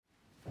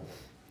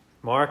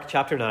Mark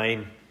chapter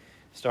 9,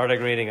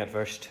 starting reading at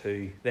verse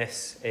 2.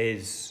 This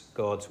is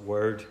God's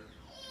word.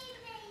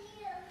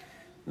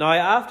 Now,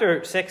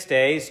 after 6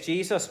 days,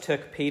 Jesus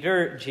took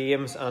Peter,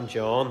 James, and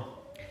John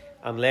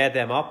and led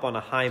them up on a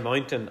high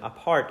mountain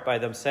apart by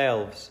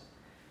themselves,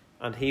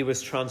 and he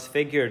was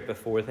transfigured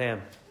before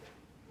them.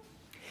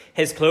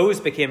 His clothes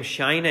became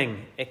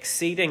shining,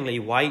 exceedingly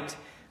white,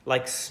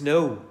 like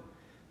snow,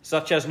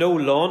 such as no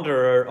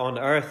launderer on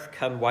earth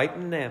can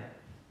whiten them.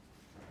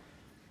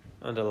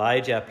 And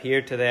Elijah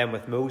appeared to them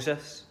with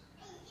Moses,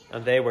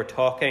 and they were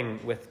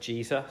talking with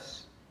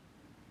Jesus.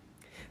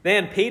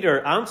 Then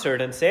Peter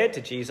answered and said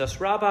to Jesus,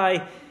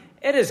 "Rabbi,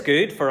 it is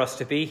good for us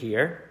to be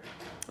here,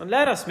 and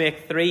let us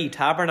make 3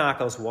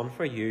 tabernacles, one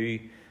for you,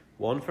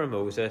 one for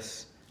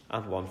Moses,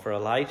 and one for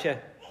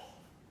Elijah."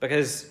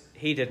 Because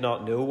he did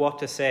not know what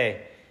to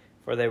say,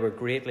 for they were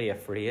greatly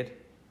afraid.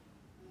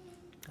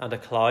 And a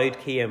cloud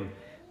came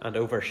and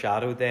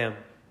overshadowed them.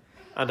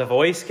 And a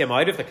voice came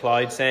out of the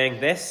cloud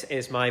saying, "This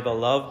is my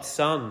beloved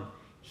Son,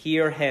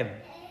 hear him."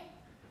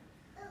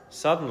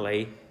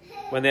 Suddenly,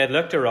 when they had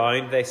looked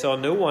around, they saw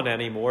no one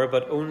anymore,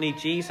 but only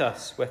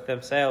Jesus with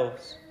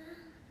themselves.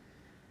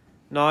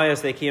 Now,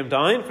 as they came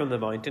down from the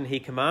mountain, he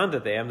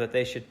commanded them that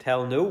they should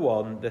tell no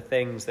one the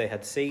things they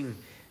had seen,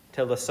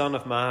 till the Son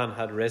of Man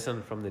had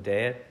risen from the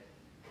dead.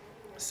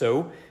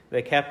 So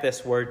they kept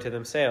this word to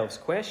themselves,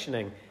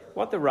 questioning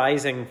what the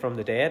rising from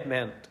the dead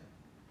meant.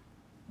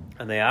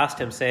 And they asked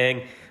him,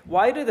 saying,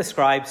 "Why do the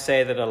scribes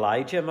say that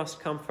Elijah must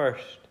come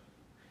first?"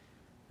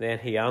 Then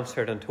he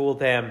answered and told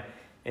them,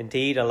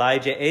 "Indeed,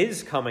 Elijah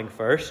is coming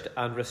first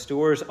and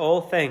restores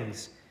all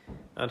things,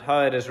 and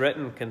how it is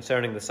written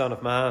concerning the Son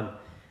of Man,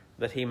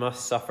 that he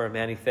must suffer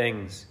many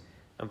things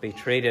and be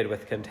treated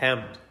with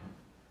contempt.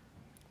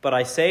 But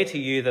I say to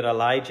you that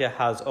Elijah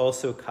has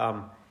also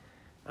come,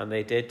 and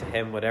they did to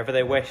him whatever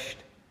they wished,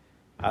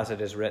 as it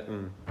is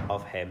written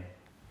of him."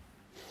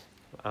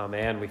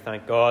 Amen. We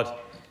thank God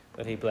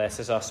that he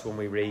blesses us when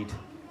we read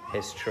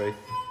his truth.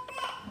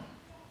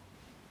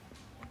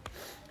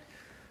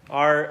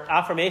 Our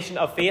affirmation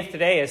of faith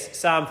today is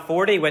Psalm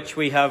 40, which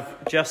we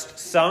have just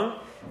sung,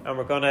 and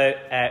we're going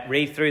to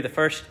read through the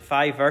first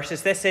 5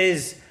 verses. This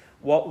is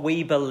what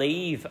we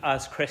believe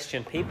as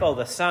Christian people.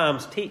 The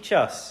Psalms teach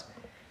us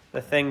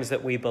the things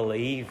that we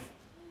believe.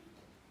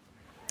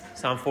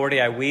 Psalm 40,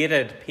 "I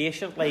waited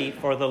patiently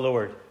for the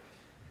Lord,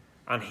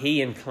 and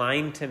he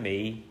inclined to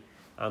me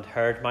and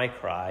heard my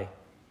cry.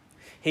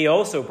 He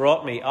also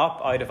brought me up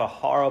out of a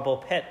horrible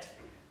pit,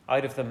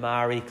 out of the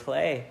miry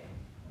clay,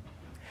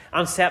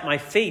 and set my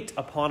feet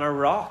upon a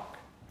rock,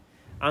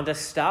 and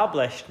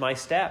established my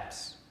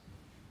steps.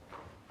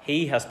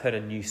 He has put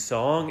a new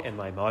song in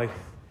my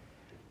mouth,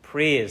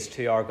 praise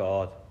to our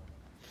God.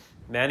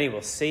 Many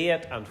will see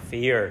it and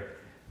fear,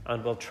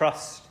 and will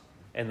trust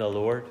in the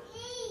Lord.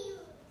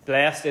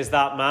 Blessed is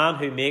that man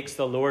who makes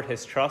the Lord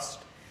his trust,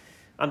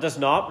 and does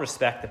not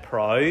respect the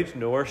proud,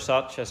 nor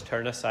such as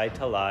turn aside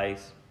to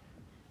lies.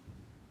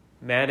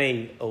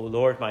 Many, O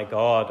Lord my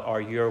God,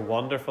 are your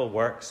wonderful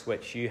works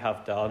which you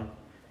have done,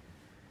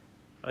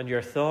 and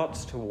your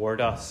thoughts toward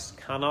us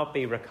cannot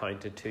be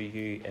recounted to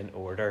you in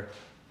order.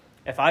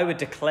 If I would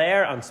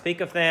declare and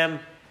speak of them,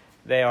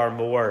 they are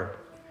more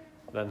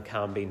than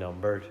can be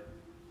numbered."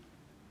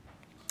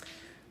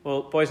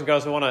 Well, boys and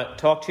girls, I want to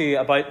talk to you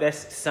about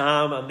this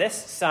psalm, and this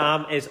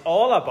psalm is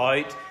all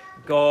about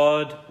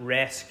God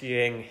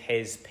rescuing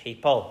his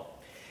people.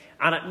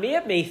 And it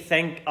made me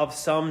think of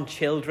some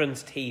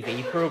children's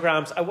TV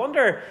programs. I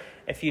wonder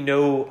if you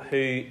know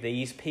who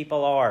these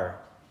people are.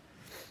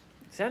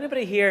 Is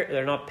anybody here?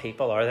 They're not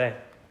people, are they?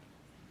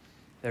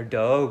 They're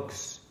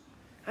dogs.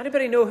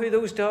 Anybody know who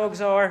those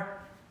dogs are?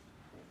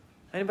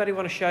 Anybody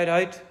want to shout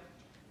out?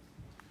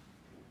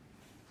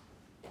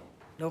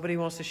 Nobody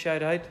wants to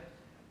shout out? Do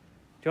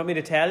you want me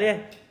to tell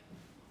you?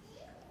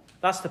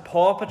 That's the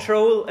Paw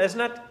Patrol,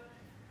 isn't it?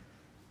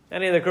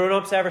 Any of the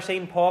grown-ups ever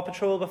seen Paw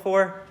Patrol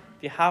before?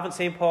 If you haven't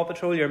seen Paw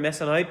Patrol, you're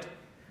missing out.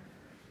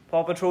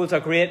 Paw Patrol's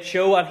a great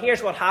show, and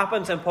here's what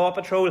happens in Paw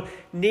Patrol.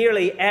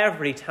 Nearly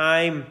every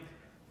time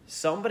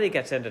somebody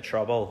gets into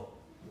trouble,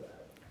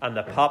 and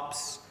the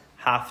pups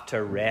have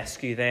to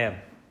rescue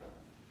them.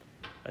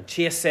 And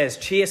Chase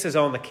is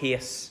on the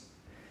case,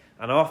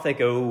 and off they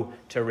go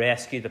to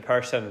rescue the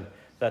person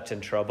that's in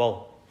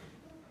trouble.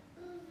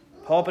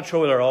 Paw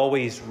Patrol are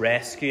always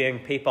rescuing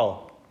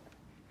people.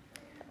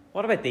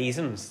 What about these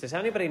ones? Does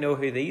anybody know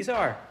who these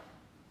are?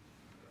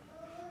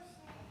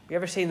 You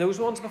ever seen those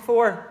ones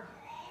before?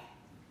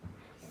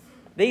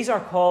 These are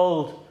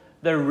called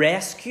the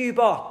Rescue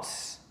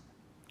Bots.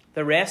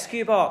 The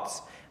Rescue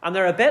Bots. And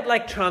they're a bit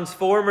like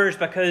Transformers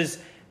because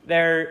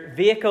they're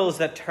vehicles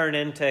that turn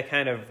into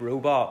kind of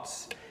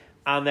robots.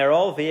 And they're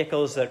all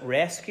vehicles that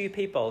rescue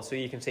people. So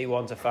you can see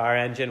one's a fire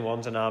engine,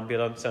 one's an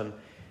ambulance, and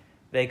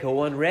they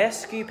go and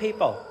rescue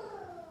people.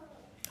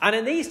 And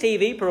in these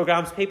TV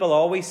programs, people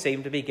always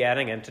seem to be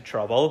getting into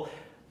trouble,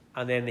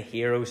 and then the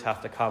heroes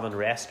have to come and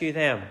rescue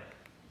them.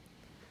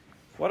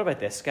 What about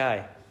this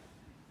guy?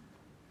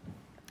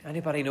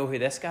 Anybody know who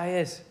this guy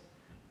is?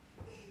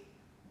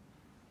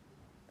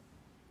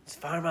 It's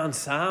Fireman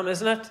Sam,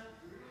 isn't it?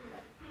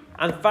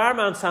 And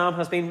Fireman Sam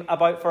has been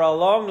about for a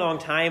long, long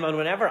time. And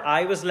whenever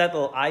I was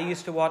little, I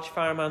used to watch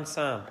Fireman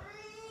Sam.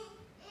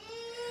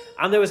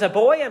 And there was a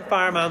boy in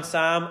Fireman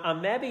Sam,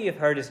 and maybe you've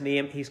heard his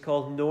name. He's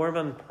called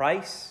Norman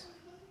Price.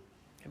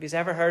 Have you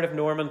ever heard of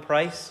Norman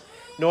Price?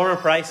 Norman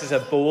Price is a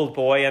bold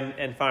boy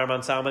in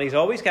Fireman Sam, and he's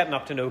always getting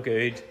up to no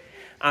good.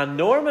 And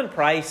Norman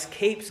Price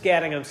keeps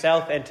getting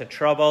himself into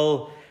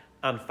trouble,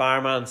 and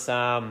Fireman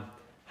Sam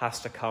has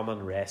to come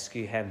and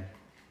rescue him.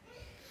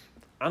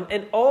 And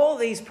in all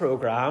these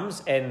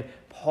programmes, in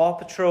Paw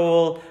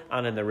Patrol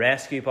and in the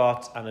Rescue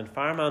Bots and in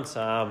Fireman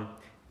Sam,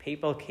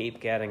 people keep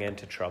getting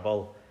into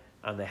trouble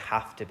and they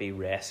have to be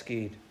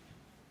rescued.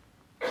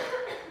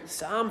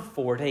 Psalm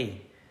 40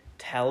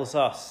 tells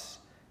us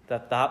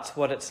that that's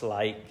what it's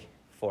like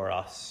for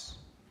us.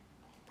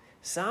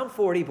 Psalm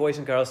 40, boys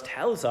and girls,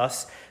 tells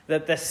us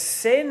that the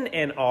sin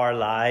in our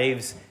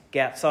lives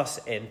gets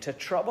us into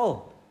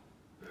trouble.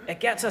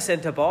 It gets us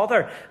into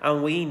bother,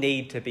 and we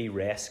need to be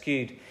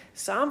rescued.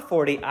 Psalm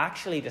 40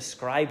 actually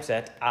describes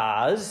it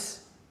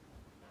as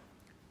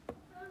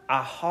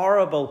a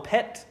horrible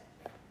pit,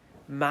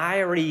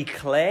 miry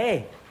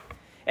clay.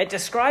 It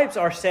describes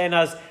our sin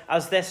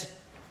as this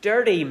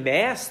dirty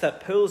mess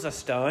that pulls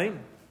us down.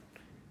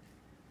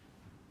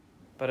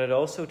 But it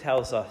also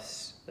tells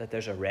us that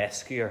there's a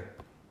rescuer.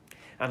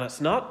 And it's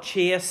not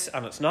Chase,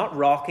 and it's not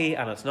Rocky,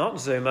 and it's not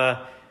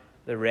Zuma.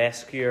 The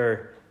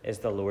rescuer is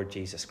the Lord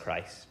Jesus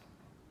Christ.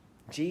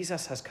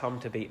 Jesus has come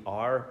to be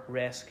our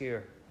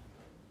rescuer.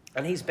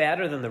 And he's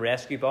better than the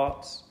rescue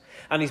bots.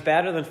 And he's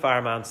better than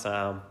Fireman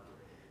Sam.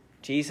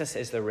 Jesus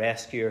is the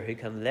rescuer who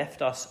can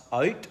lift us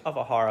out of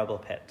a horrible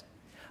pit,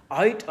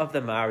 out of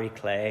the miry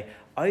clay,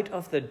 out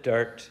of the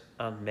dirt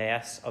and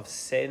mess of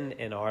sin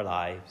in our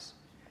lives.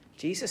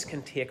 Jesus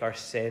can take our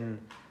sin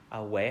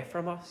away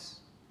from us.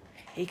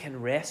 He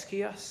can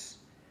rescue us,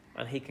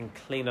 and he can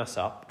clean us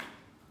up.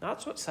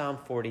 That's what Psalm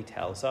 40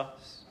 tells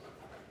us.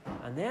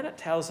 And then it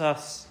tells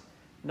us,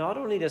 not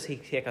only does he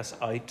take us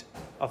out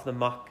of the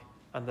muck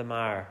and the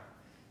mire,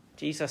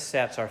 Jesus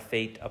sets our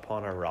feet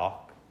upon a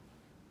rock.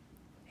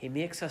 He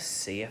makes us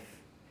safe.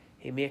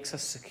 He makes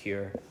us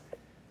secure.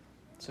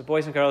 So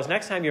boys and girls,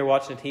 next time you're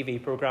watching a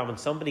TV program and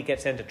somebody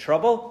gets into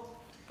trouble,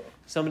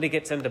 somebody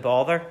gets into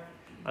bother,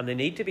 and they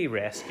need to be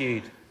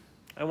rescued,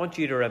 I want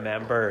you to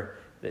remember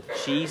that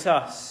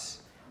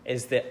Jesus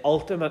is the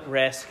ultimate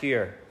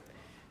rescuer.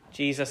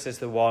 Jesus is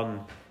the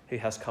one who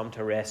has come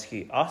to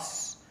rescue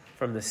us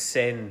from the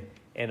sin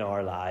in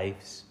our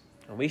lives.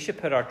 And we should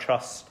put our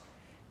trust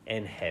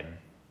in him.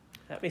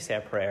 Let me say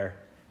a prayer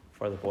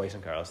for the boys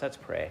and girls. Let's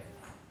pray.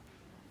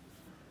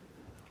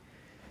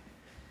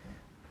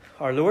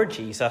 Our Lord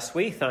Jesus,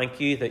 we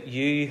thank you that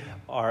you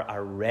are a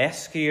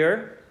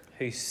rescuer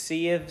who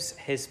saves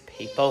his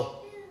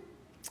people.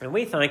 And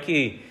we thank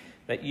you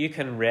that you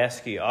can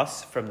rescue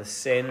us from the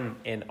sin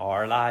in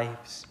our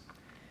lives.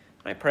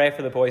 I pray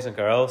for the boys and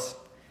girls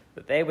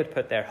that they would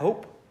put their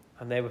hope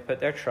and they would put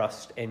their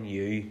trust in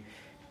you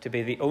to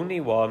be the only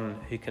one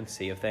who can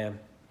save them.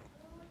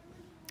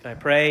 I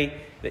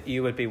pray that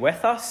you would be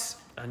with us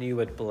and you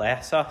would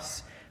bless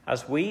us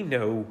as we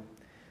know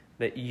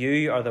that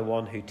you are the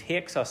one who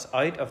takes us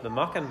out of the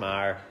muck and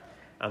mire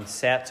and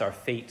sets our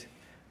feet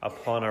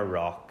upon a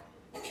rock.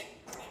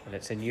 And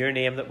it's in your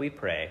name that we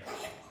pray.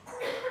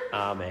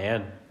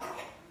 Amen.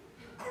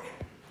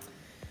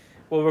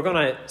 Well, we're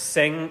going to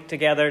sing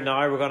together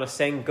now. We're going to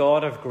sing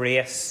God of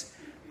Grace,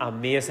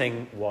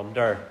 Amazing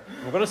Wonder.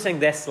 We're going to sing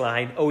this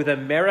line, "Oh, the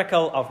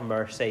miracle of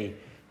mercy,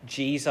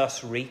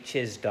 Jesus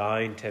reaches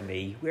down to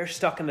me." We're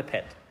stuck in the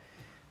pit,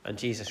 and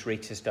Jesus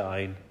reaches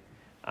down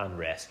and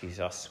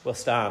rescues us. We'll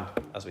stand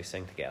as we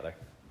sing together.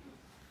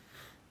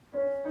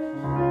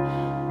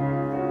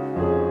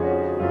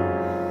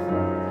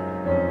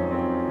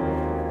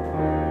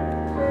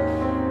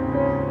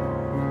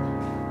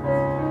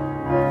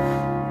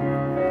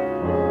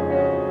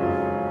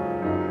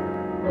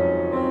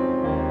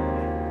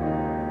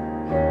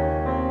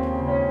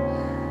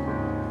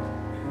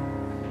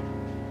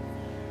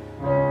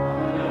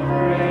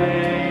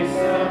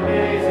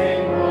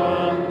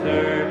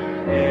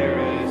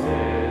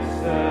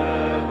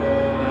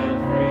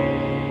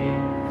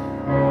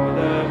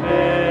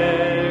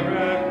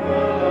 Miracle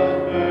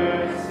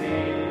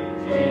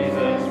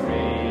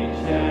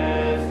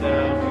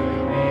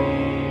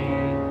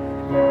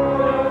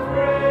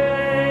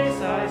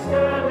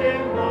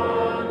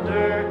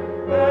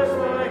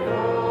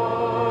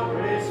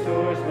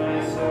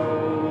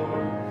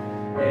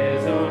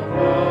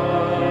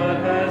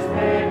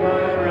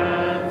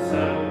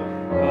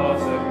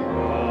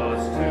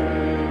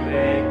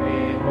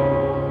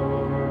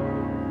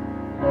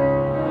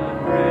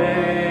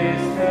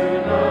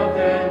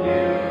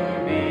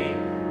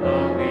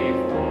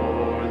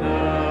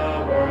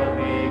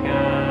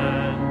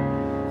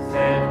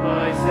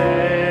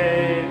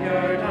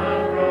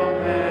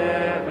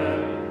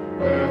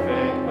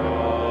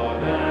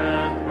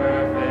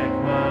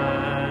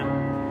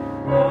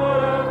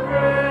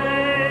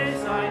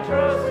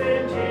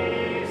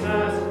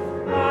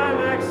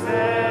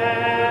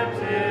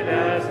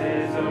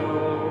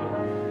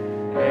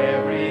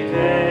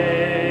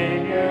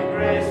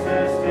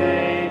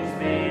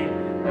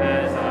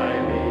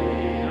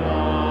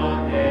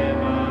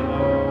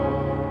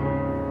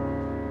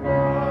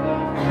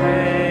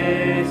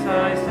grace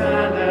I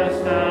stand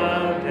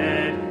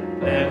astounded,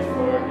 then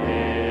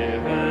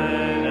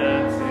forgiven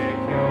and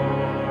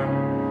secure.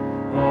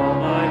 All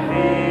my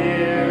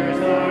fears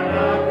are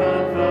now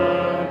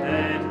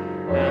confounded,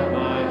 and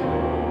my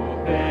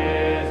hope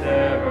is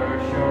ever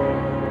sure.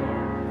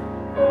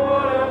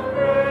 Lord of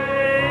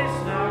grace,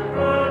 now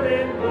crowned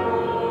in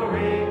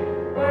glory,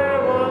 where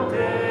one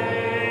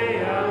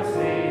day I'll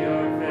see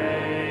your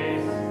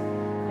face,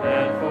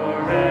 and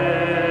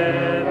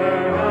forever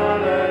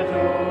I'll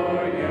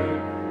adore you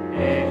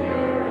in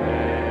your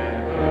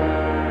everlasting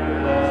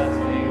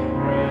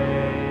grace.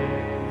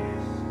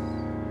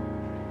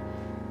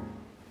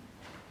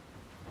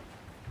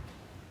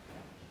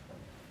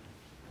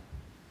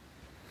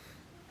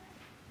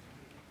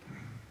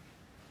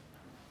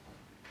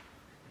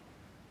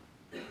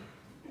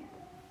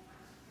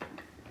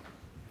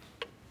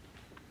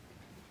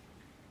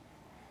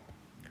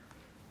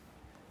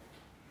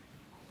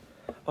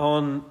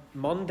 On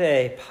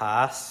Monday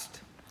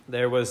past,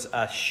 there was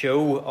a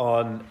show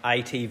on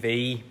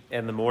ITV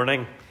in the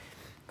morning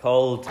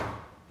called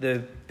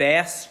The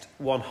Best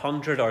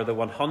 100 or the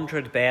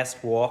 100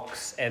 Best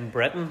Walks in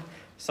Britain,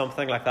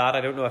 something like that. I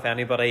don't know if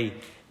anybody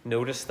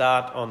noticed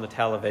that on the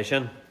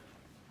television.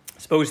 I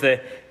suppose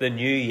the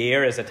new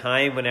year is a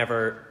time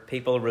whenever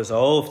people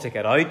resolve to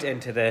get out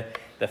into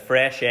the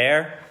fresh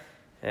air.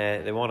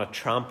 They want to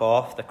tramp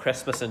off the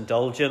Christmas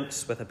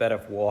indulgence with a bit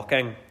of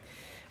walking.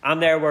 And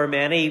there were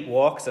many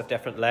walks of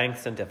different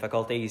lengths and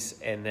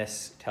difficulties in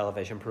this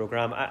television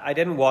programme. I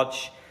didn't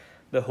watch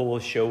the whole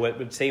show. It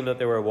would seem that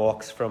there were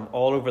walks from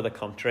all over the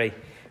country.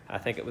 I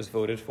think it was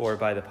voted for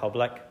by the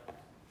public.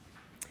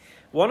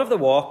 One of the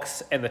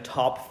walks in the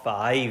top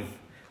 5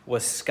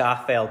 was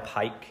Scafell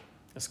Pike.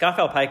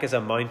 Scafell Pike is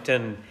a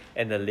mountain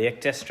in the Lake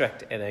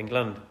District in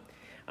England.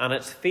 And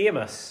it's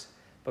famous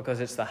because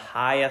it's the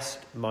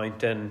highest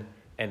mountain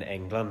in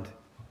England.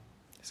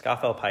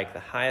 Scafell Pike, the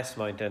highest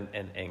mountain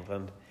in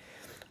England.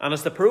 And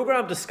as the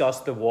programme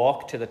discussed the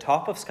walk to the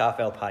top of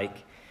Scafell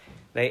Pike,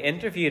 they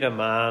interviewed a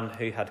man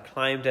who had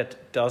climbed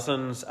it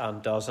dozens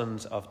and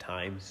dozens of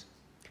times.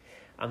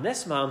 And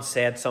this man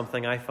said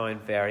something I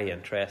found very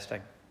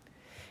interesting.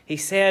 He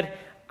said,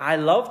 "I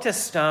love to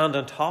stand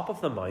on top of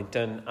the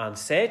mountain and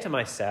say to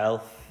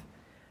myself,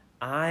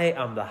 I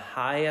am the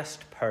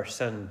highest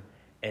person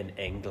in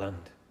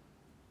England.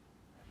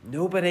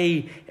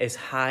 Nobody is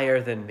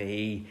higher than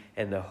me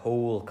in the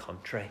whole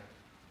country."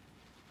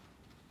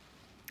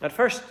 At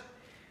first,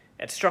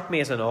 it struck me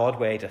as an odd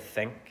way to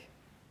think,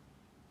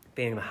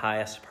 being the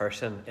highest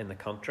person in the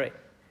country.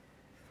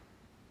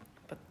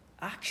 But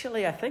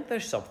actually, I think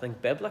there's something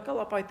biblical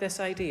about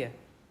this idea.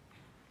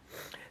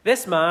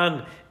 This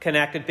man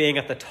connected being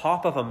at the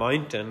top of a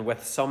mountain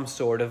with some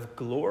sort of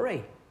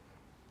glory.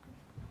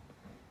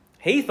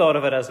 He thought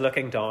of it as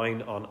looking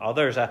down on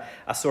others, a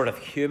sort of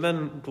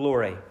human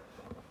glory.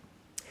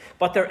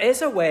 But there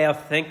is a way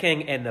of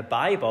thinking in the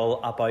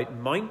Bible about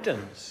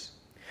mountains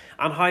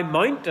and how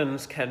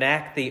mountains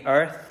connect the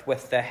earth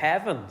with the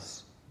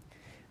heavens,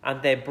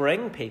 and they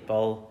bring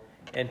people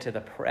into the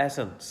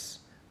presence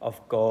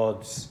of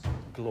God's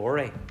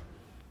glory.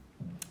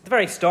 At the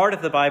very start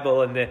of the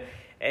Bible, in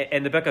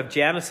the book of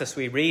Genesis,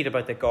 we read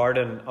about the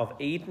Garden of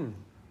Eden.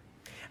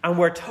 And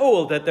we're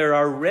told that there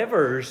are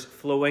rivers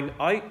flowing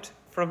out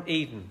from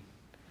Eden.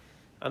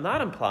 And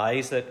that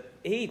implies that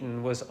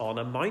Eden was on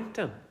a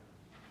mountain.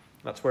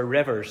 That's where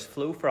rivers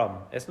flow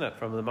from, isn't it?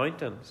 From the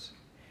mountains.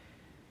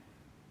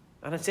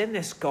 And it's in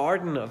this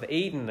Garden of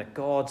Eden that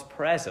God's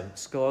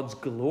presence, God's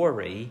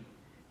glory,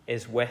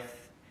 is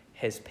with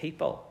his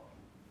people.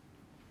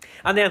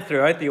 And then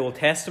throughout the Old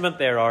Testament,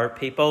 there are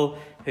people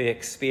who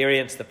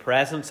experience the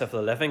presence of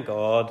the living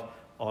God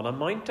on a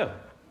mountain.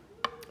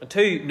 And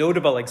 2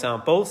 notable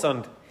examples,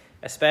 and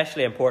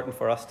especially important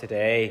for us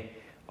today,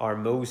 are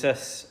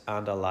Moses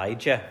and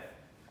Elijah.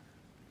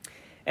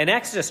 In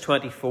Exodus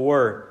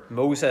 24,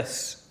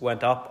 Moses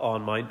went up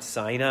on Mount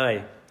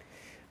Sinai,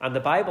 and the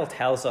Bible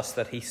tells us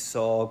that he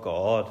saw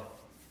God.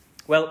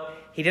 Well,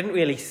 he didn't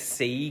really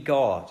see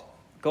God.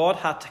 God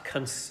had to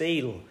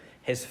conceal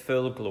his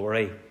full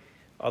glory.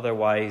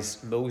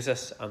 Otherwise,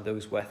 Moses and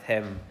those with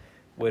him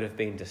would have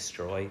been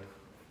destroyed.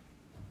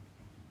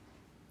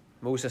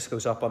 Moses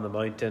goes up on the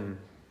mountain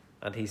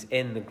and he's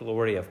in the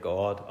glory of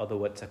God,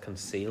 although it's a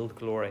concealed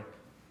glory.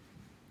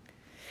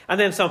 And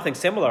then something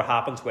similar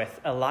happens with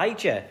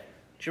Elijah.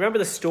 Do you remember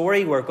the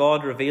story where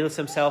God reveals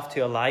himself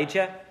to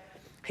Elijah?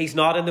 He's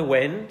not in the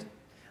wind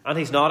and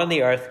he's not in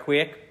the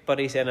earthquake, but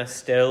he's in a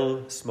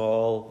still,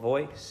 small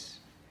voice.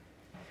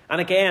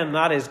 And again,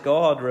 that is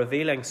God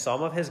revealing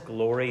some of his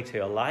glory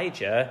to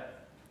Elijah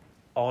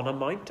on a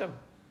mountain.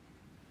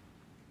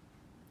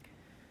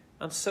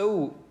 And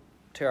so,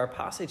 to our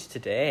passage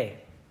today,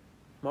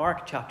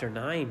 Mark chapter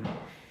 9,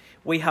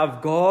 we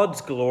have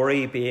God's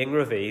glory being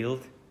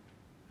revealed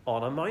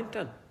on a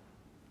mountain.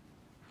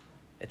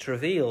 It's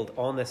revealed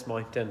on this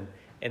mountain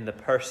in the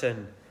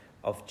person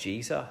of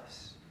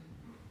Jesus.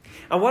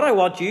 And what I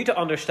want you to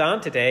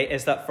understand today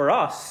is that for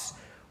us,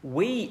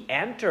 we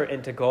enter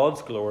into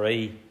God's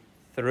glory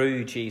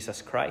through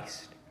Jesus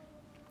Christ.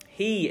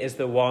 He is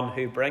the one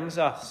who brings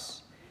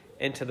us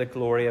into the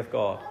glory of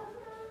God.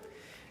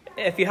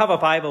 If you have a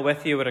Bible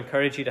with you, I would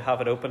encourage you to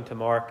have it open to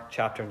Mark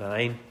chapter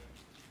 9.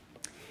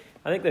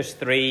 I think there's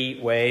three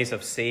ways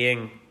of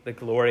seeing the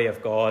glory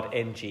of God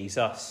in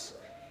Jesus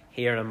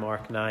here in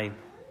Mark 9.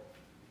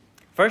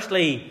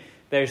 Firstly,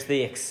 there's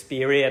the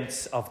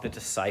experience of the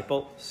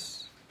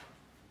disciples.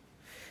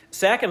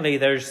 Secondly,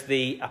 there's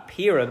the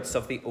appearance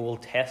of the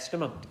Old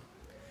Testament.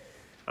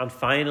 And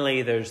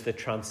finally, there's the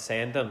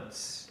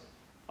transcendence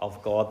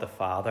of God the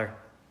Father.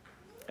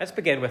 Let's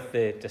begin with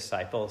the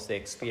disciples, the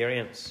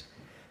experience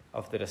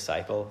of the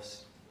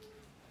disciples.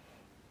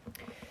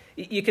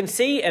 You can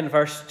see in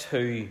verse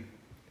 2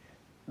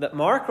 that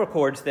Mark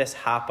records this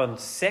happened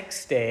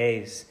 6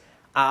 days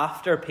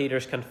after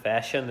Peter's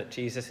confession that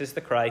Jesus is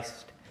the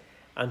Christ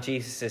and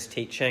Jesus'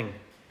 teaching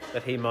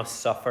that he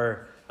must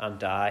suffer and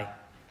die.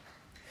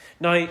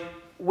 Now,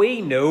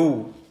 we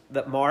know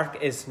that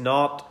Mark is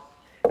not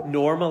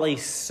normally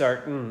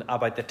certain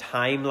about the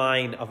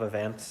timeline of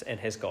events in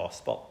his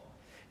gospel.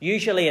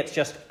 Usually it's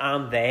just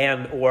and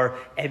then or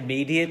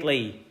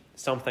immediately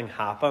something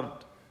happened.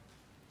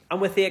 And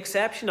with the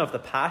exception of the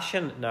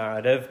Passion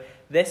narrative,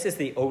 this is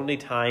the only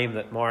time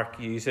that Mark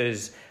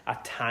uses a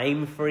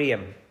time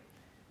frame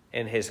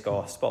in his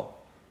gospel.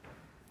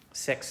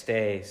 6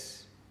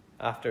 days,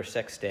 after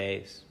 6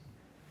 days.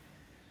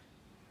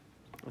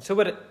 So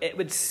it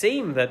would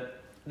seem that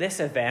this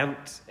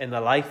event in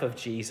the life of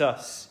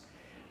Jesus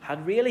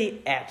had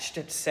really etched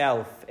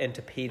itself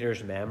into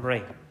Peter's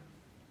memory.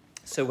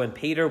 So when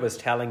Peter was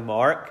telling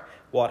Mark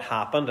what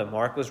happened and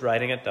Mark was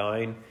writing it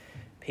down,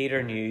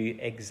 Peter knew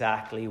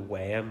exactly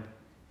when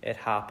it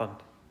happened.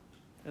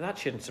 And that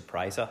shouldn't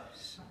surprise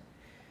us.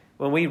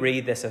 When we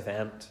read this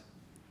event,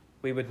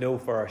 we would know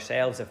for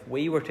ourselves if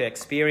we were to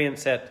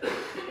experience it,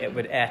 it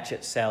would etch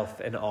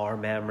itself in our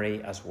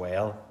memory as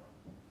well.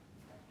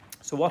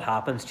 So what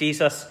happens?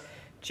 Jesus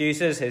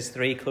chooses his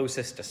 3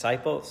 closest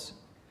disciples.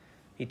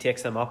 He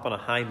takes them up on a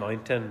high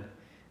mountain,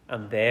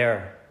 and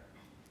there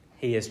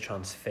he is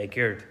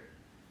transfigured.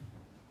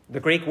 The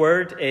Greek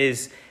word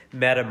is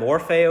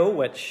metamorpheo,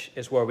 which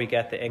is where we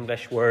get the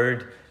English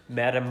word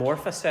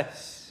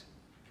metamorphosis.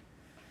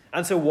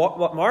 And so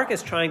what Mark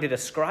is trying to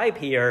describe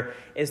here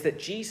is that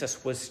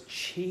Jesus was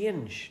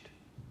changed.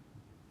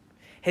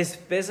 His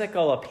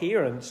physical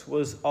appearance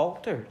was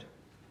altered.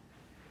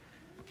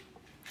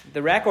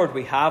 The record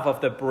we have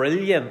of the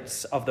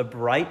brilliance, of the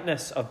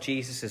brightness of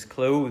Jesus'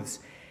 clothes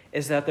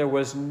is that there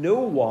was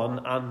no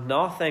one and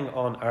nothing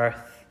on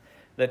earth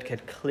that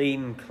could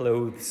clean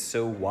clothes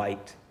so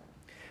white.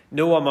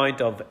 No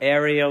amount of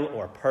Ariel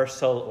or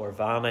Persil or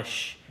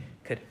Vanish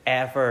could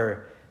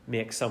ever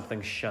make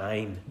something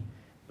shine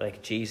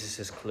like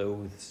Jesus'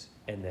 clothes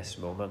in this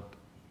moment.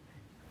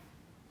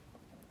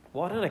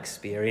 What an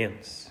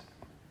experience.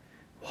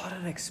 What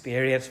an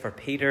experience for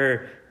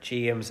Peter,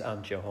 James,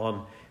 and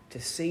John to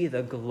see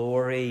the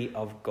glory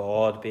of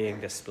God being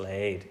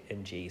displayed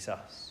in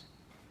Jesus.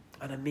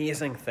 An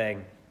amazing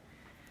thing.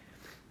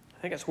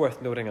 I think it's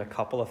worth noting a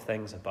couple of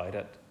things about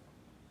it.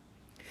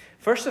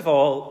 First of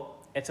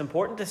all, it's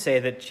important to say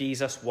that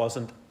Jesus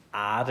wasn't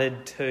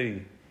added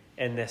to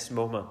in this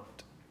moment.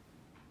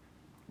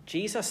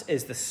 Jesus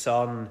is the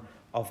Son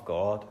of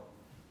God,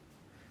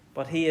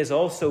 but he is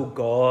also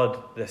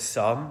God the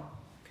Son.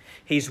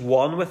 He's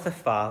one with the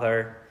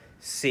Father,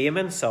 same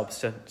in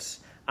substance,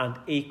 and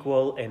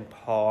equal in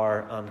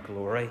power and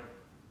glory.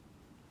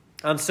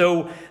 And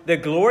so the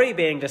glory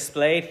being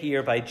displayed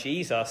here by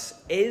Jesus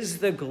is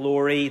the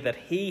glory that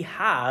he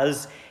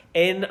has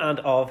in and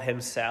of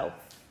himself.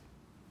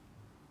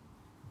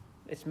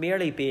 It's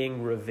merely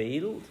being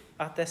revealed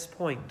at this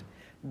point,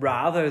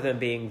 rather than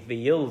being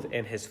veiled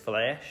in his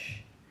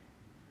flesh.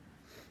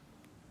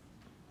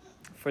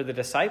 For the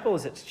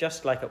disciples, it's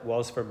just like it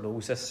was for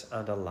Moses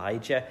and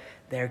Elijah.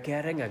 They're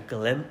getting a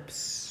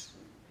glimpse,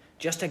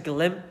 just a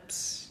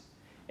glimpse,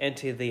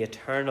 into the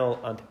eternal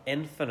and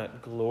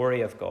infinite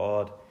glory of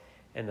God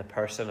in the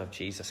person of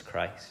Jesus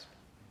Christ.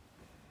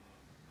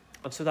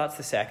 And so that's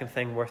the second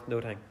thing worth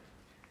noting.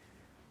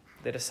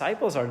 The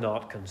disciples are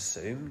not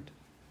consumed.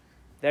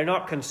 They're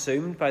not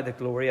consumed by the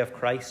glory of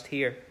Christ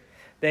here.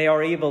 They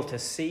are able to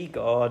see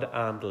God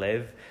and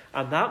live.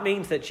 And that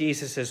means that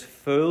Jesus'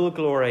 full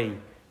glory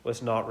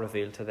was not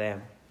revealed to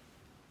them.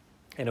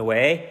 In a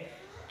way,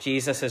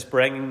 Jesus is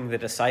bringing the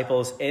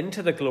disciples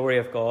into the glory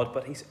of God,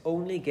 but he's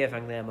only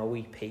giving them a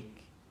wee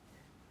peek.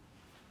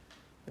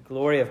 The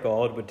glory of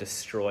God would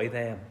destroy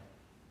them.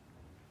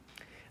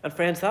 And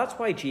friends, that's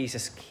why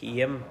Jesus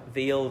came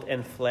veiled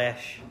in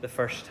flesh the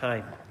first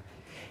time.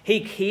 He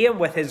came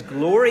with his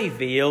glory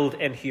veiled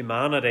in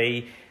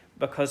humanity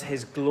because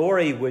his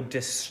glory would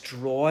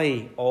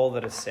destroy all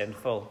that is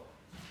sinful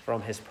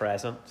from his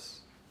presence.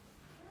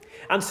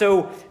 And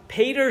so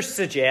Peter's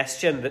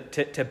suggestion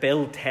that to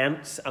build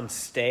tents and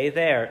stay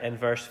there in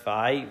verse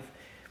 5,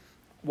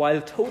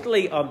 while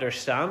totally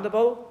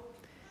understandable,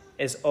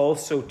 is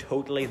also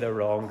totally the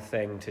wrong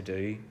thing to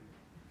do.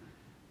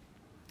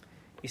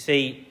 You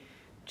see,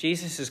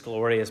 Jesus'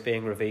 glory is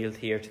being revealed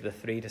here to the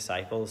 3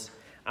 disciples,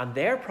 And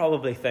they're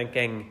probably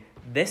thinking,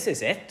 this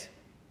is it.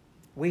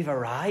 We've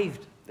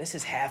arrived. This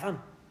is heaven.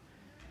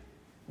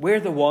 We're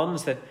the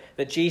ones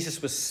that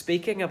Jesus was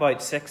speaking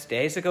about 6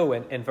 days ago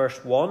in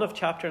verse 1 of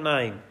chapter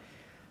 9.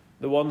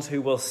 The ones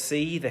who will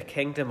see the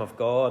kingdom of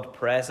God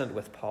present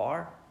with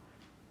power.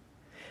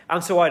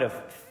 And so out of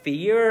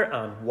fear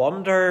and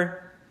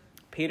wonder,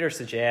 Peter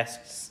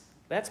suggests,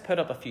 let's put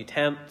up a few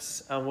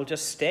tents and we'll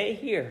just stay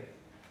here.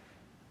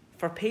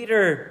 For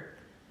Peter,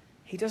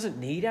 he doesn't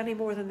need any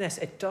more than this.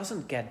 It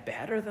doesn't get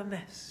better than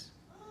this.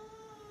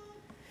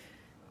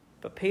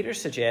 But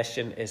Peter's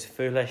suggestion is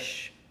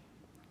foolish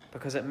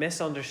because it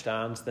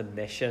misunderstands the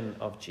mission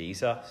of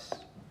Jesus.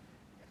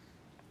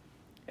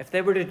 If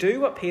they were to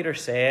do what Peter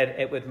said,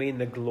 it would mean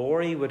the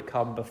glory would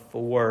come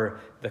before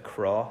the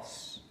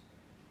cross.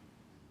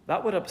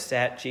 That would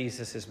upset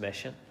Jesus'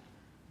 mission.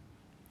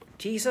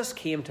 Jesus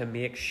came to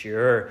make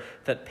sure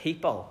that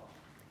people,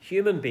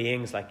 human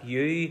beings like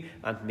you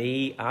and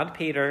me and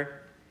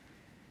Peter,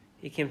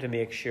 he came to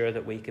make sure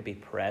that we could be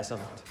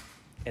present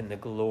in the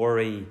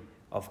glory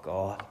of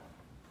God.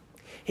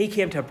 He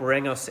came to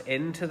bring us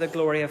into the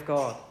glory of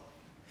God.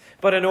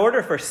 But in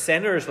order for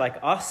sinners like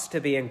us to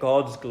be in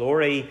God's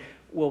glory,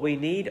 well, we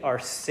need our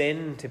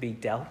sin to be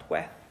dealt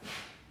with.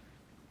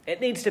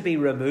 It needs to be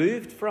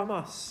removed from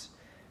us.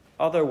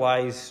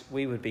 Otherwise,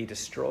 we would be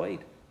destroyed.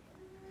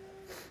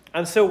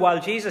 And so while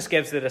Jesus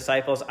gives the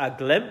disciples a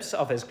glimpse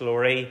of his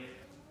glory,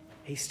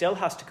 he still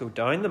has to go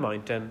down the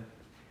mountain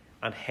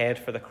and head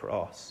for the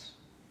cross.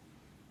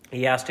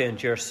 He has to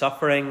endure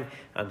suffering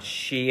and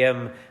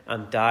shame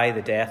and die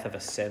the death of a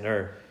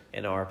sinner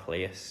in our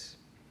place.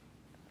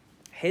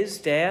 His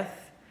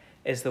death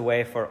is the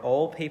way for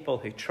all people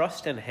who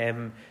trust in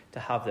him to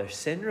have their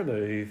sin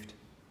removed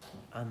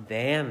and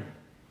then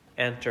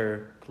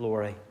enter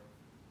glory.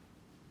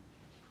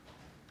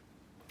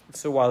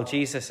 So while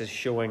Jesus is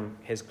showing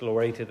his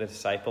glory to the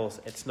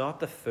disciples, it's not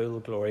the full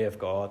glory of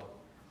God,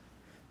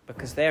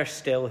 because they are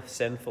still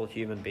sinful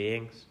human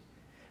beings.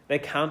 They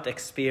can't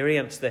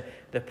experience the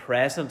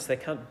presence. They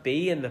can't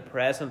be in the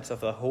presence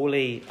of the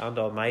holy and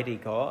almighty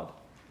God.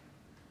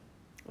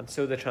 And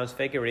so the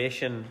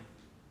transfiguration,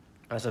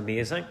 as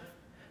amazing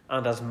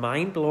and as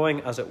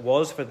mind-blowing as it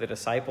was for the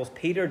disciples,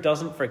 Peter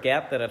doesn't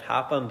forget that it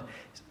happened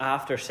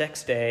after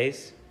 6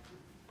 days.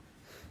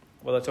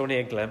 Well, it's only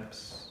a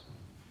glimpse.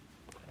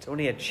 It's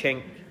only a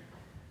chink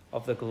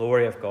of the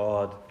glory of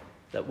God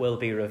that will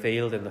be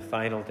revealed in the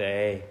final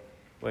day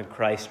when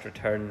Christ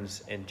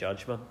returns in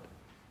judgment.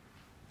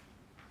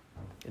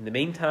 In the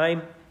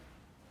meantime,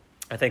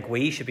 I think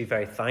we should be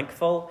very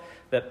thankful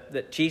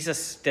that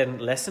Jesus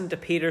didn't listen to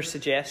Peter's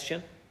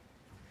suggestion.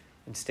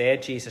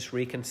 Instead, Jesus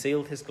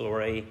reconciled his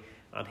glory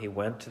and he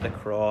went to the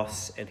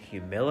cross in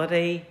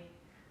humility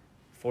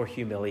for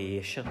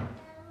humiliation.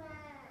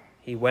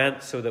 He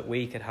went so that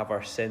we could have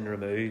our sin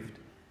removed.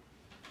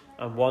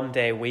 And one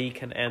day we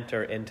can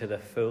enter into the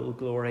full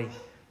glory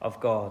of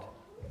God.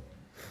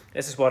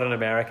 This is what an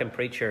American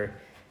preacher,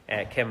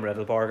 Kim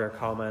Riddlebarger,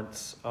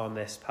 comments on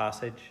this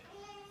passage.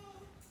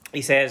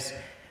 He says,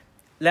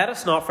 "Let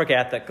us not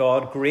forget that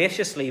God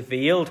graciously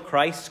veiled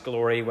Christ's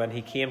glory when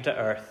he came to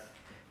earth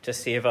to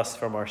save us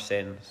from our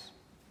sins.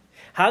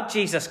 Had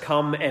Jesus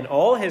come in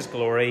all his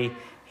glory,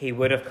 he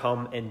would have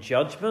come in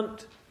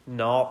judgment,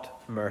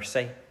 not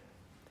mercy.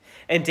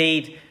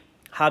 Indeed,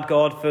 had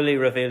God fully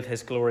revealed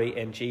his glory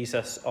in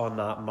Jesus on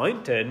that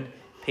mountain,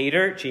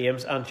 Peter,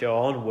 James, and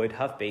John would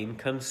have been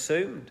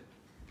consumed.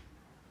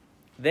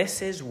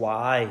 This is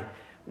why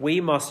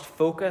we must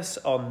focus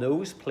on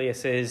those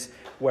places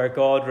where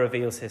God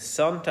reveals his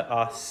Son to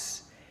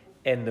us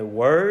in the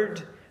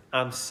Word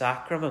and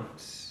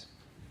sacraments.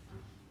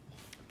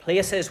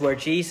 Places where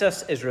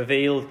Jesus is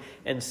revealed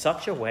in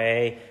such a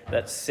way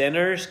that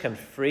sinners can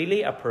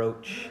freely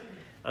approach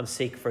and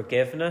seek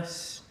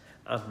forgiveness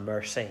and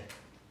mercy,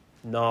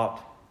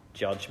 not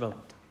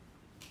judgment."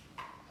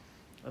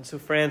 And so,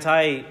 friends,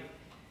 I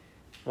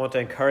want to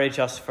encourage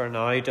us for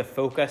now to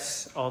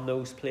focus on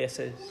those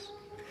places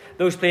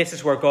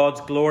where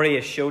God's glory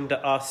is shown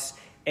to us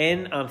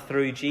in and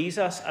through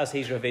Jesus as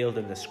he's revealed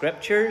in the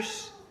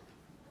Scriptures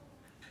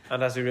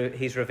and as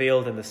he's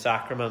revealed in the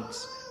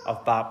sacraments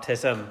of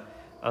baptism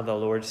and the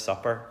Lord's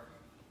Supper.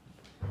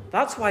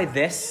 That's why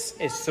this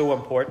is so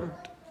important.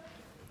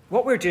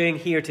 What we're doing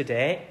here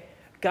today,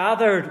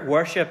 gathered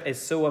worship,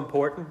 is so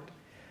important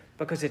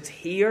because it's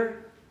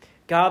here,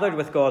 gathered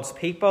with God's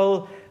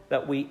people,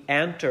 that we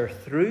enter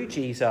through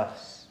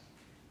Jesus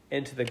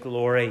into the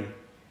glory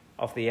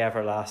of the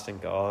everlasting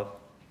God.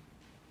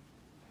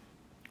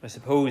 I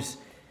suppose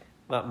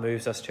that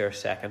moves us to our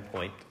second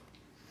point,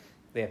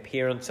 the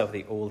appearance of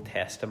the Old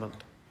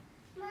Testament.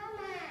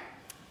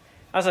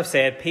 As I've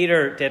said,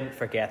 Peter didn't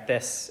forget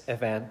this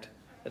event.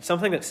 It's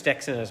something that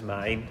sticks in his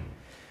mind.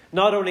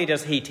 Not only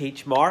does he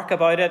teach Mark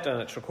about it, and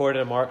it's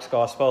recorded in Mark's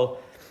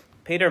Gospel,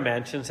 Peter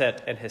mentions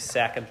it in his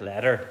second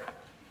letter.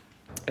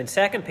 In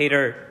 2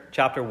 Peter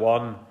chapter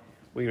 1,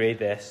 we read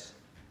this.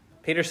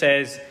 Peter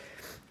says,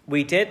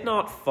 "We did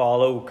not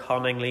follow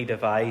cunningly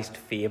devised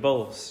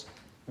fables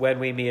when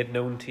we made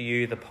known to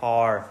you the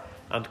power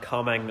and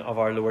coming of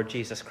our Lord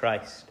Jesus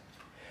Christ.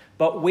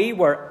 But we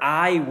were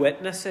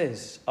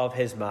eyewitnesses of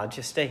his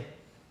majesty.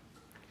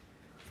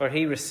 For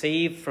he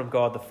received from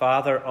God the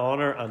Father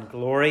honour and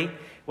glory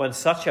when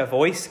such a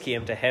voice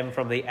came to him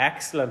from the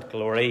excellent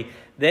glory,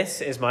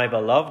 "This is my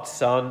beloved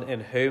Son,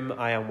 in whom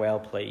I am well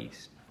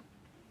pleased."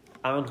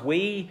 And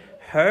we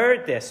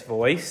heard this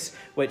voice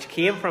which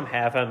came from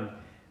heaven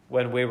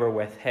when we were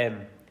with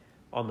him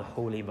on the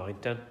holy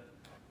mountain.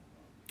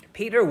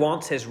 Peter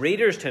wants his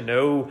readers to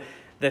know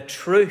the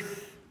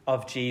truth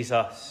of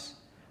Jesus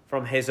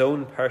from his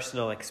own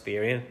personal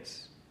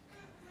experience.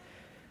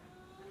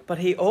 But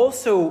he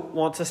also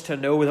wants us to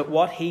know that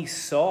what he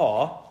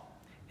saw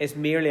is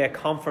merely a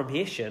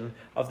confirmation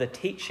of the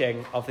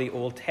teaching of the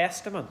Old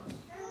Testament.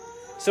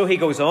 So he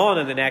goes on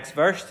in the next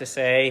verse to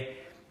say,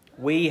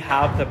 we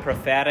have the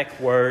prophetic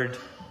word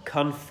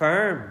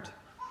confirmed.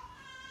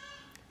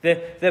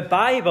 The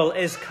Bible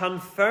is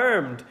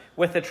confirmed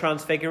with the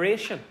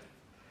Transfiguration.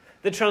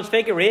 The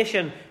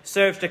Transfiguration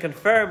serves to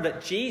confirm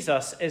that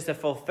Jesus is the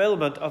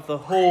fulfillment of the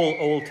whole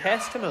Old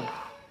Testament.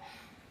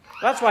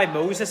 That's why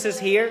Moses is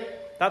here.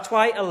 That's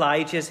why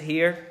Elijah is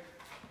here.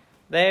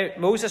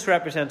 Moses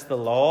represents the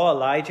law.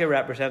 Elijah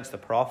represents the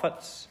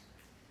prophets.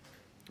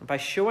 By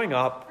showing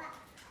up,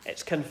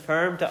 it's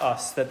confirmed to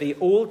us that the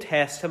Old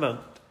Testament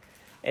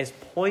is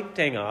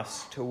pointing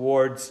us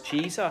towards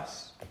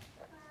Jesus.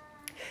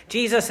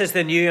 Jesus is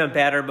the new and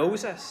better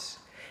Moses.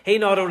 He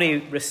not only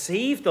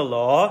received the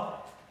law,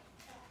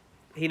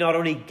 he not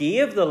only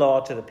gave the law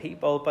to the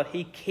people, but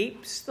he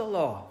keeps the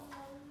law.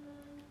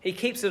 He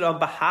keeps it on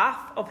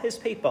behalf of his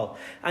people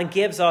and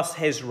gives us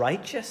his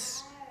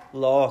righteous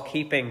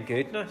law-keeping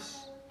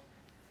goodness.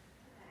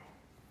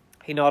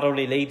 He not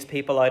only leads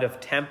people out of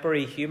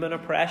temporary human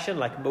oppression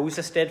like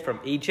Moses did from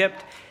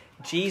Egypt,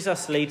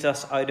 Jesus leads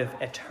us out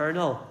of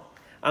eternal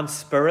and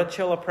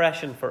spiritual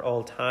oppression for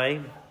all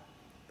time.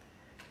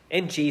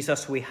 In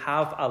Jesus we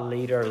have a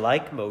leader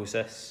like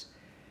Moses,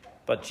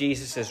 but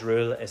Jesus'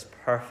 rule is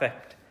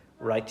perfect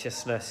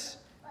righteousness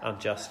and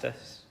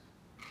justice.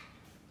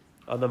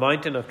 On the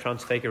mountain of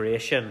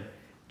Transfiguration,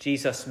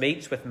 Jesus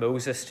meets with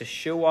Moses to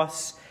show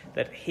us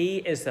that he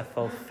is the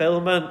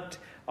fulfillment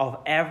of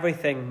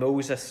everything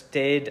Moses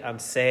did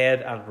and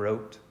said and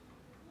wrote.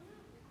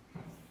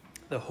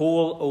 The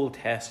whole Old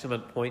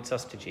Testament points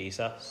us to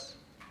Jesus.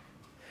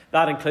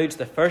 That includes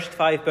the first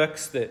 5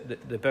 books,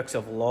 the books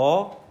of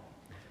law,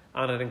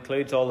 and it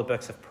includes all the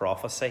books of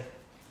prophecy.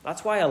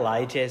 That's why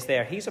Elijah is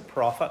there. He's a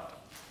prophet.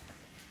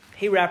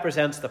 He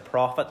represents the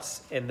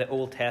prophets in the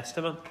Old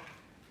Testament.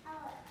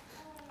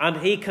 And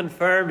he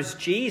confirms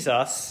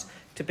Jesus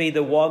to be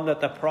the one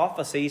that the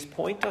prophecies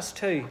point us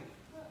to.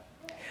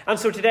 And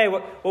so today,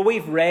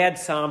 we've read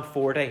Psalm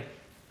 40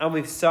 and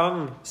we've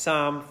sung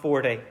Psalm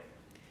 40.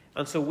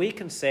 And so we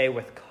can say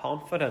with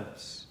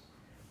confidence,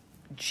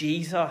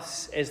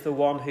 Jesus is the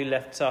one who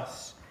lifts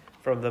us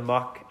from the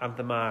muck and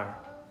the mire.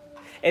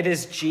 It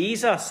is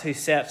Jesus who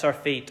sets our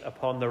feet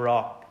upon the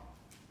rock.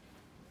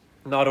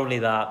 Not only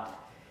that,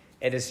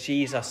 it is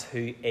Jesus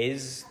who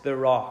is the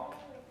rock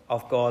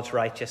of God's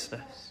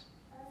righteousness.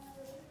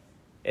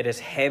 It is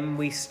him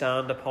we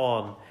stand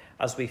upon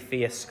as we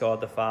face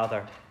God the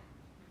Father.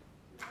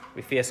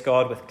 We face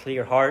God with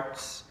clear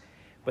hearts,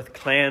 with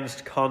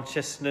cleansed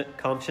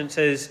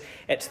consciences.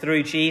 It's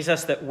through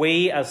Jesus that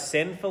we, as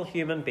sinful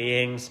human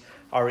beings,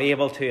 are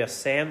able to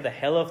ascend the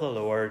hill of the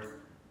Lord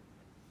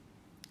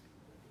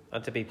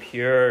and to be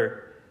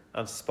pure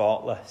and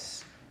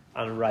spotless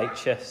and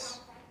righteous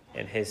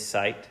in his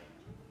sight.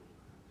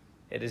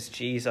 It is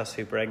Jesus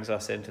who brings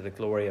us into the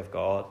glory of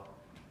God.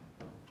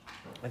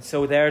 And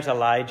so there's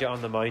Elijah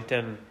on the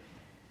mountain.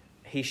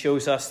 He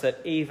shows us that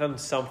even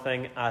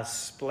something as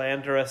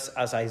splendorous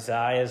as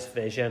Isaiah's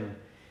vision,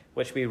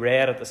 which we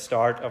read at the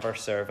start of our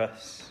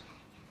service,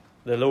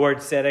 the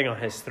Lord sitting on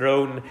his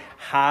throne,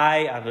 high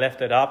and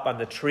lifted up, and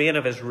the train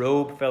of his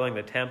robe filling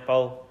the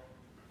temple,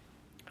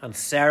 and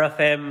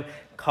seraphim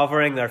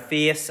covering their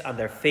face and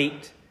their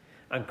feet,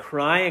 and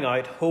crying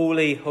out,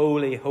 "Holy,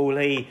 holy,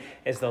 holy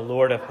is the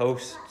Lord of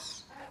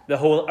hosts. The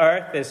whole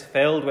earth is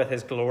filled with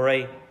his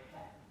glory."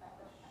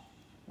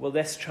 Well,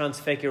 this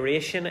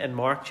transfiguration in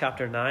Mark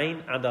chapter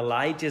 9 and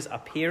Elijah's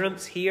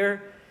appearance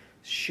here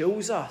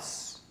shows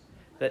us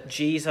that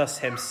Jesus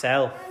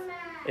himself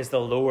is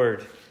the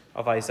Lord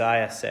of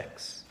Isaiah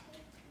 6.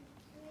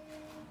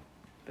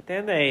 But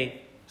then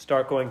they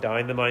start going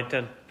down the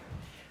mountain,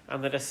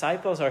 and the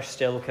disciples are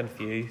still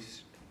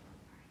confused.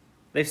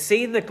 They've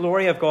seen the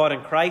glory of God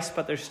in Christ,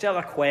 but there's still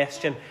a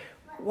question.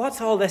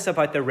 What's all this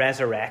about the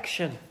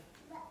resurrection?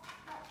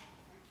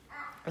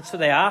 And so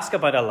they ask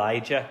about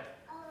Elijah.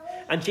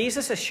 And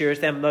Jesus assures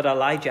them that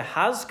Elijah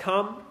has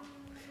come.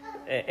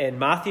 In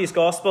Matthew's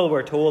Gospel,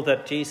 we're told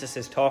that Jesus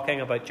is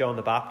talking about John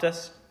the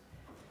Baptist.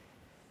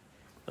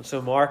 And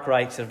so Mark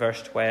writes in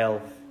verse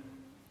 12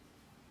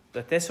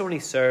 that this only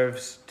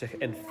serves to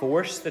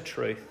enforce the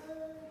truth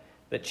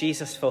that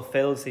Jesus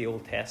fulfills the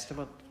Old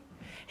Testament.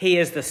 He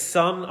is the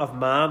Son of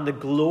Man, the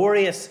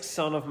glorious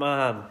Son of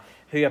Man,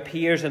 who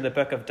appears in the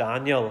book of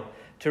Daniel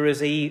to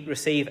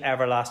receive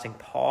everlasting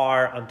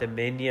power and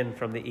dominion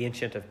from the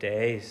Ancient of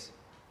Days.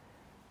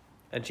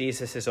 And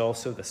Jesus is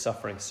also the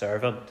suffering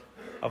servant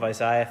of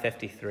Isaiah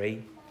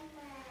 53,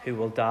 who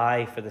will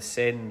die for the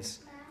sins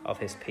of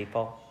his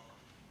people.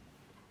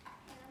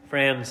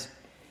 Friends,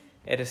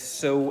 it is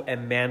so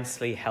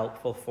immensely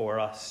helpful for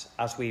us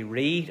as we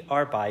read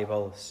our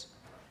Bibles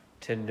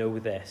to know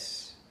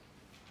this.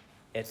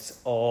 It's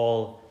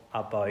all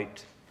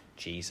about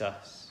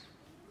Jesus.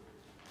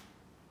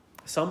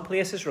 Some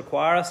places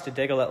require us to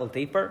dig a little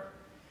deeper.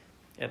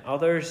 In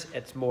others,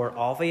 it's more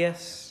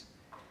obvious.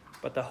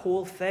 But the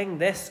whole thing,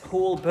 this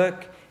whole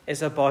book,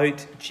 is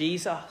about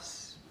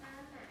Jesus.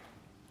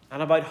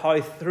 And about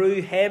how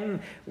through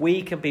him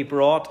we can be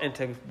brought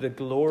into the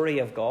glory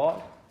of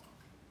God.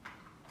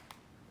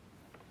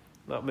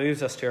 That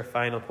moves us to our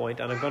final point,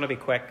 and I'm going to be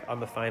quick on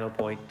the final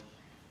point.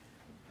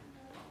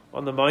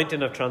 On the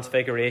mountain of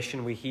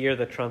transfiguration, we hear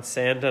the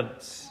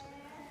transcendence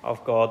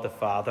of God the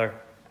Father.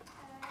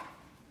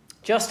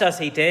 Just as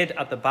he did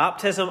at the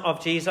baptism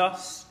of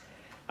Jesus,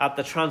 at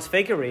the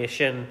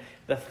transfiguration,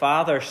 the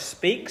Father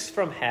speaks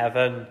from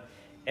heaven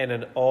in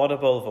an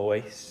audible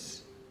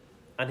voice,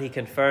 and he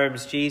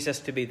confirms Jesus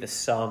to be the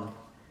Son.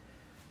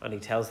 And he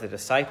tells the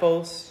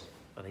disciples,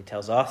 and he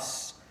tells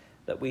us,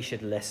 that we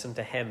should listen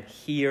to him,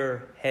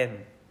 hear him.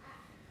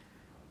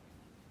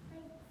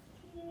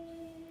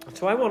 And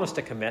so I want us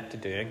to commit to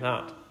doing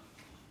that.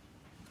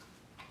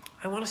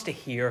 I want us to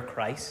hear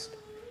Christ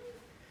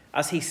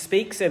as he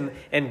speaks in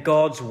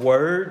God's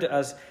word,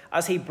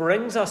 as he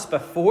brings us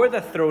before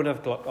the throne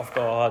of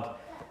God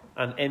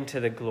and into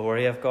the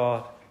glory of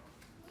God.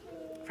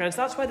 Friends,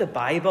 that's why the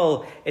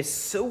Bible is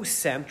so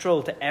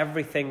central to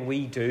everything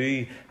we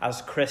do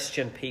as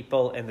Christian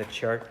people in the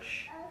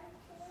church.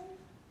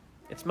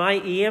 It's my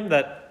aim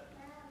that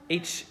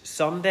each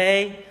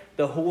Sunday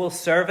the whole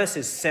service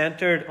is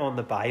centered on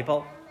the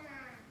Bible.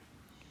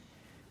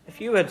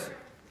 If you would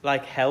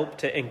like help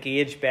to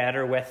engage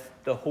better with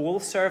the whole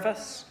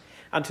service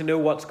and to know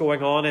what's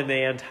going on in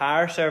the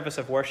entire service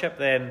of worship,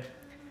 then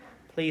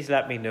please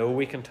let me know.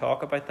 We can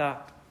talk about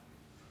that.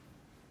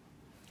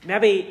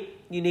 Maybe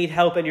you need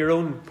help in your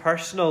own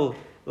personal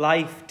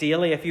life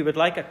daily. If you would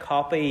like a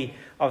copy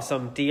of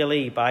some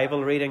daily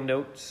Bible reading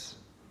notes,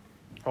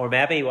 or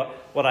maybe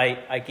what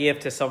I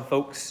gave to some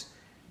folks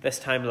this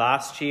time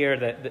last year,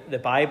 the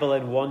Bible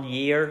in 1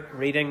 year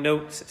reading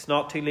notes. It's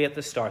not too late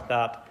to start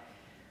that.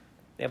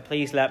 Then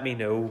please let me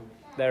know.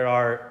 There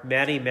are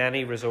many,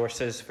 many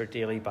resources for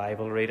daily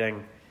Bible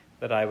reading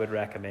that I would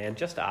recommend.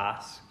 Just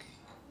ask.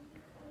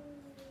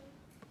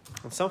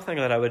 And something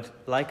that I would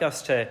like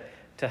us to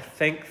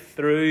think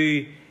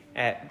through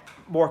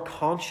more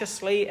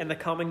consciously in the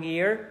coming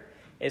year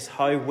is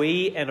how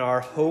we in our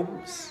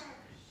homes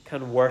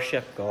can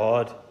worship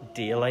God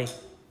daily.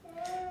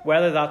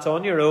 Whether that's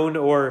on your own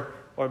or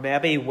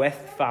maybe with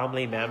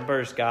family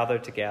members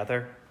gathered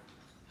together.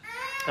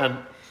 And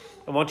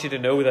I want you to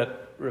know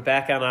that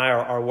Rebecca and I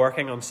are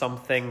working on some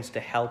things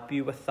to help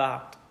you with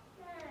that.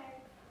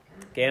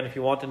 Again, if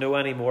you want to know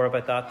any more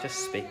about that, just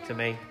speak to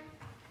me.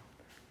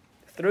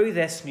 Through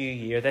this new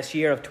year, this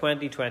year of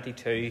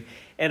 2022,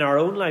 in our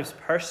own lives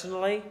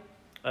personally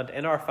and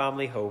in our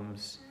family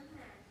homes,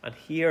 and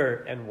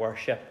here in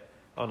worship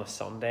on a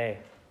Sunday,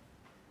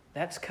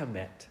 let's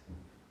commit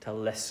to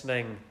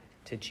listening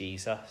to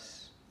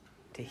Jesus,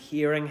 to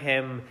hearing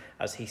him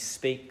as he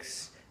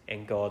speaks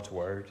in God's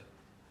word.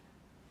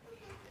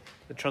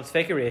 The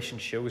Transfiguration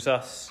shows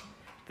us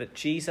that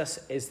Jesus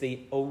is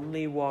the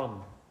only one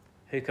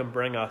who can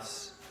bring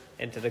us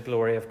into the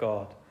glory of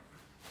God.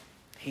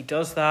 He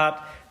does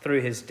that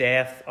through his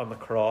death on the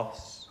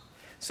cross,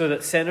 so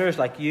that sinners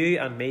like you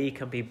and me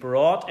can be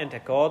brought into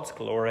God's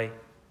glory.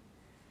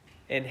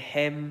 In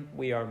him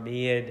we are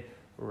made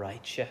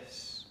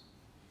righteous.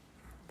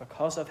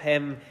 Because of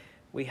him,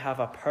 we have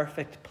a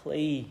perfect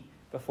plea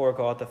before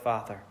God the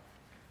Father.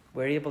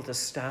 We're able to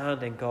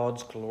stand in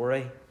God's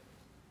glory.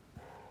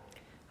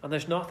 And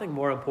there's nothing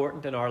more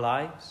important in our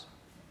lives,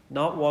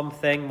 not one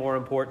thing more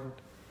important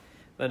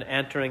than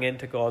entering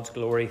into God's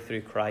glory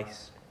through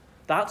Christ.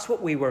 That's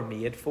what we were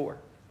made for.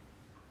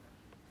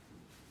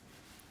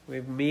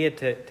 We were made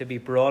to be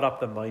brought up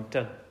the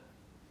mountain,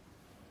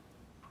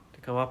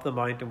 to come up the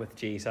mountain with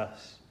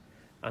Jesus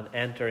and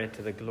enter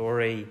into the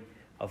glory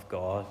of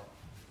God.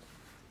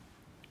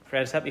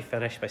 Friends, let me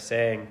finish by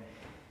saying,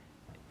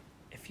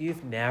 if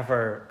you've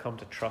never come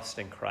to trust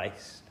in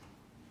Christ,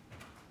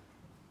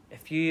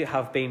 if you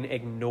have been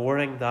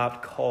ignoring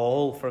that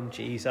call from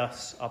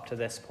Jesus up to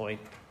this point,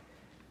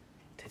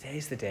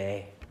 today's the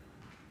day.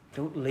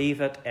 Don't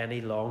leave it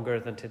any longer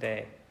than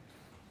today.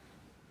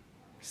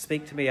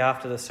 Speak to me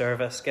after the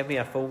service. Give me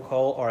a phone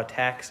call or a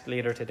text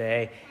later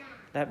today.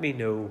 Let me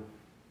know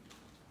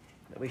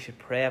that we should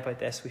pray about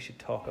this. We should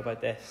talk about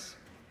this.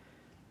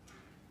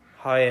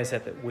 How is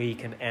it that we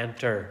can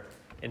enter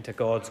into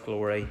God's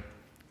glory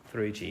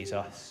through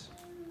Jesus?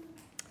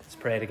 Let's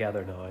pray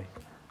together now.